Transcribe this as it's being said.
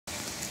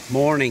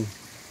Morning.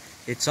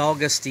 It's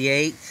August the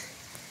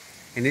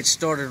 8th, and it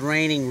started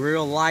raining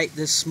real light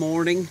this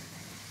morning.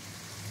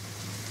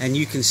 And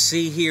you can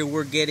see here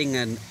we're getting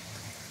a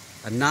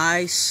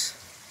nice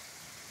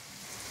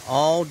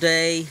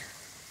all-day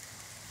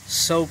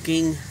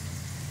soaking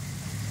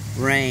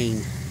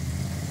rain.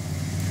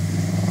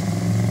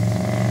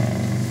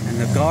 And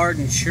the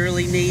garden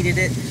surely needed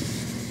it.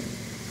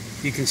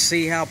 You can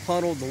see how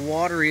puddled the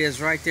water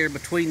is right there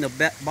between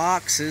the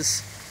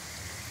boxes.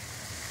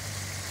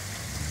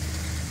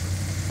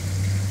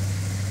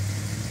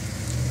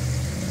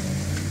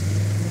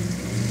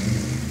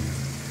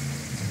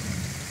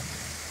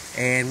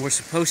 And we're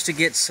supposed to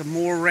get some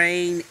more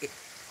rain.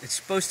 It's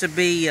supposed to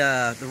be,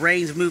 the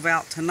rains move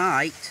out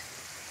tonight.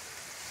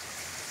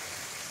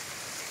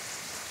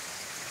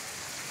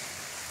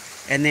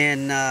 And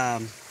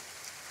then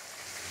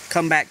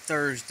come back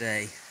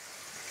Thursday.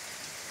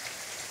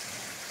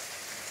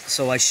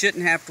 So I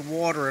shouldn't have to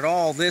water at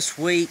all this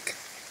week.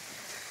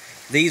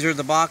 These are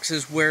the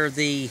boxes where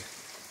the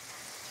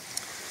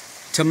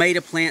tomato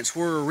plants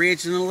were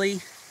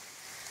originally.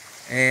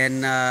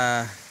 And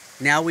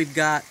now we've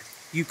got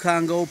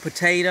Yukon Gold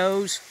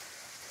potatoes.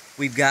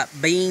 We've got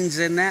beans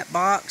in that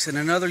box and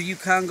another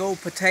Yukon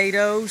Gold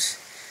potatoes.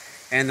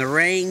 And the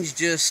rain's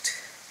just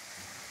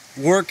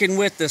working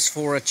with us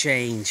for a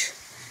change.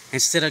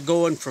 Instead of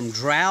going from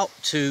drought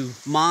to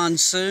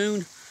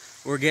monsoon,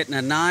 we're getting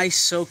a nice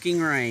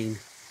soaking rain.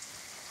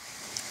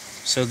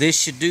 So this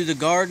should do the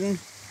garden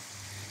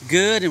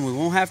good, and we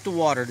won't have to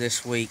water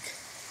this week.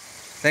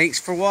 Thanks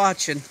for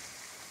watching.